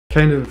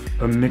Kind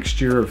of a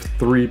mixture of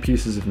three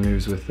pieces of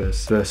news with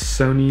this. The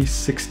Sony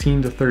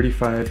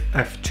 16-35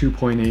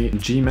 f2.8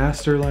 G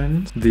Master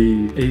lens,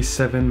 the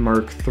a7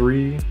 Mark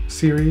III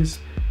series,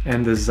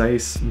 and the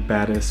Zeiss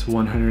Batis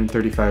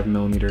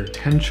 135mm,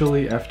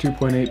 potentially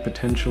f2.8,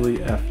 potentially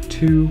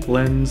f2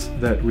 lens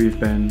that we've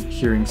been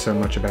hearing so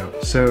much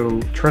about. So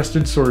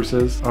trusted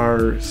sources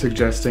are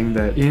suggesting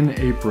that in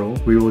April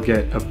we will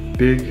get a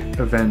big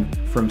event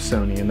from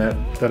Sony, and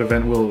that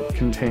event will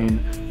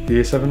contain the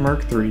a7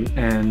 Mark III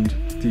and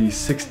the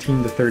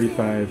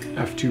 16-35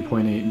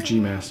 f2.8 G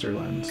Master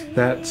lens.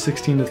 That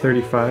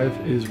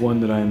 16-35 is one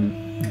that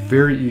I'm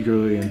very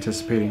eagerly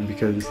anticipating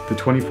because the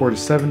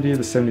 24-70,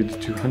 the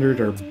 70-200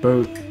 are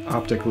both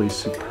optically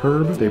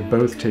superb. They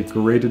both take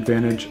great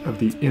advantage of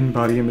the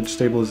in-body image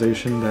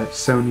stabilization that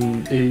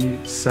Sony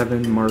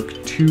a7 Mark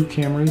II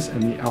cameras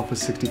and the Alpha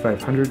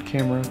 6500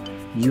 camera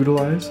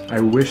utilize. I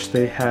wish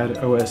they had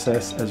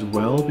OSS as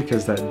well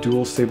because that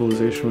dual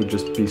stabilization would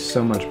just be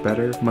so much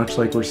better, much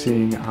like we're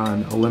seeing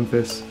on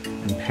Olympus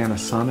and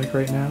Panasonic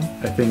right now.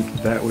 I think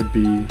that would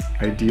be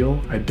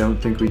ideal. I don't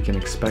think we can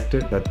expect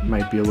it. That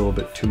might be a little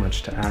bit too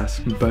much to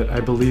ask, but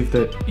I believe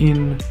that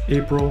in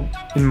April,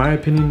 in my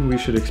opinion, we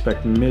should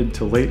expect mid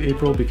to late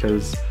April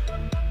because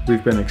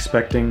we've been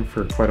expecting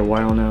for quite a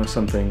while now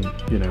something,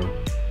 you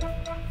know,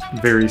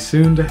 very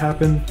soon to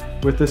happen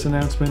with this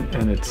announcement,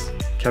 and it's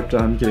kept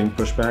on getting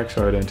pushed back,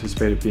 so I'd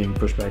anticipate it being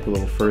pushed back a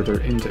little further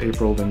into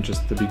April than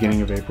just the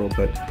beginning of April,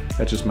 but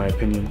that's just my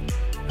opinion.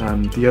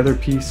 The other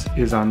piece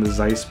is on the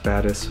Zeiss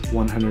Batis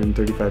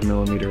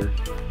 135mm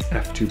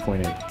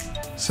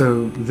f2.8.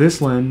 So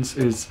this lens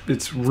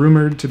it's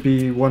rumored to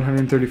be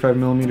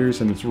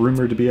 135mm and it's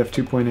rumored to be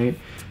f2.8.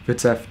 If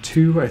it's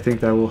f2, I think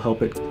that will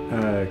help it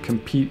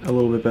compete a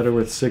little bit better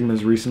with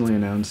Sigma's recently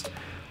announced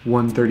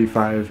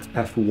 135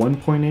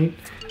 f1.8.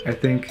 I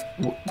think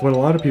what a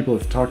lot of people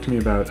have talked to me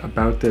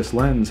about this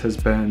lens has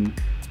been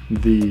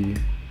the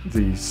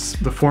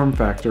form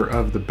factor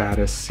of the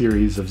Batis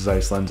series of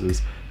Zeiss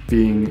lenses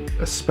being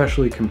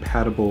especially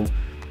compatible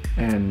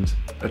and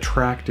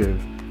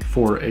attractive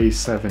for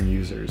A7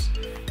 users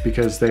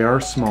because they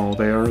are small,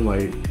 they are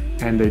light,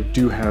 and they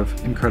do have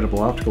incredible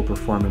optical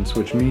performance,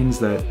 which means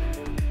that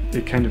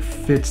it kind of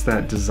fits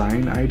that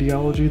design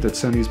ideology that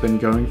Sony's been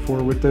going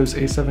for with those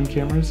A7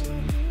 cameras,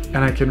 and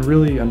I can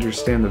really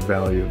understand the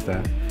value of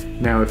that.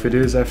 Now, if it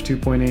is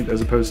f2.8 as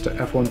opposed to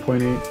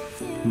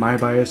f1.8, my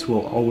bias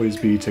will always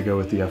be to go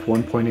with the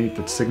f1.8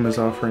 that Sigma's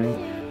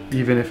offering,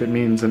 even if it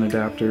means an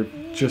adapter,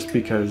 just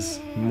because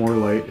more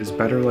light is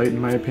better light in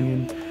my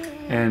opinion,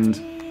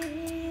 and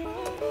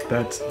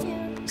that's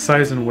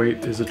size and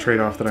weight is a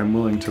trade-off that I'm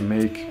willing to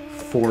make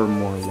for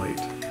more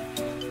light.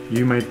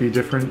 You might be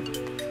different.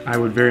 I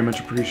would very much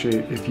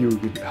appreciate if you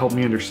could help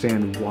me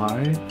understand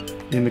why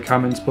in the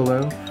comments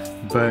below,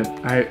 but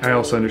I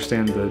also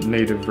understand the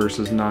native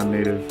versus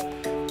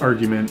non-native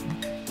argument.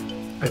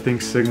 I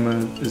think Sigma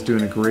is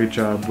doing a great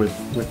job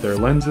with their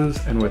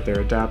lenses and with their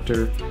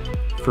adapter.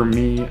 For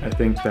me, I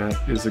think that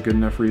is a good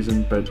enough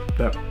reason, but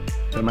that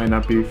might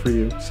not be for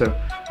you, so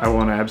I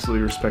want to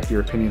absolutely respect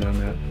your opinion on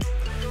that.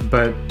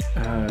 But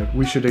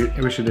we should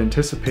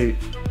anticipate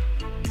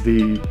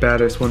the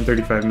Batis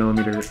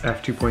 135mm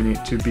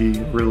f2.8 to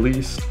be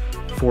released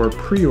for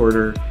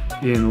pre-order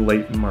in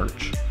late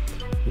March.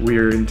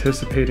 We're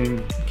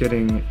anticipating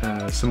getting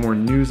some more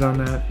news on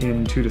that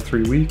in 2 to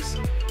 3 weeks,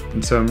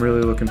 and so I'm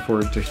really looking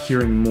forward to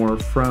hearing more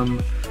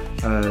from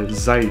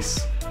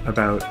Zeiss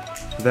about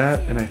that,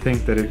 and I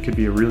think that it could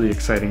be a really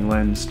exciting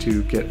lens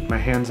to get my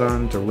hands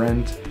on, to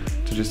rent,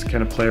 to just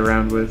kind of play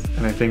around with,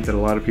 and I think that a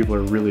lot of people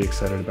are really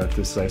excited about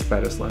this Zeiss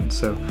Batis lens.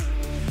 So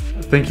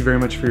thank you very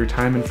much for your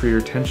time and for your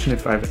attention.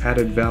 If I've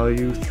added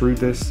value through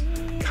this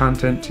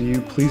content to you,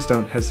 please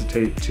don't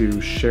hesitate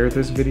to share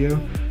this video.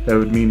 That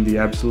would mean the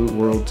absolute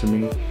world to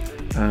me.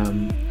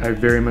 I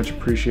very much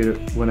appreciate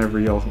it whenever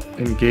y'all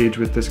engage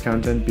with this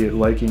content, be it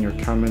liking or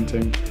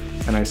commenting,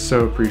 and I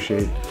so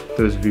appreciate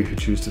those of you who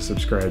choose to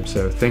subscribe.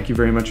 So thank you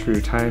very much for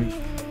your time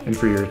and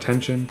for your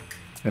attention,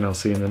 and I'll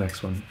see you in the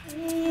next one.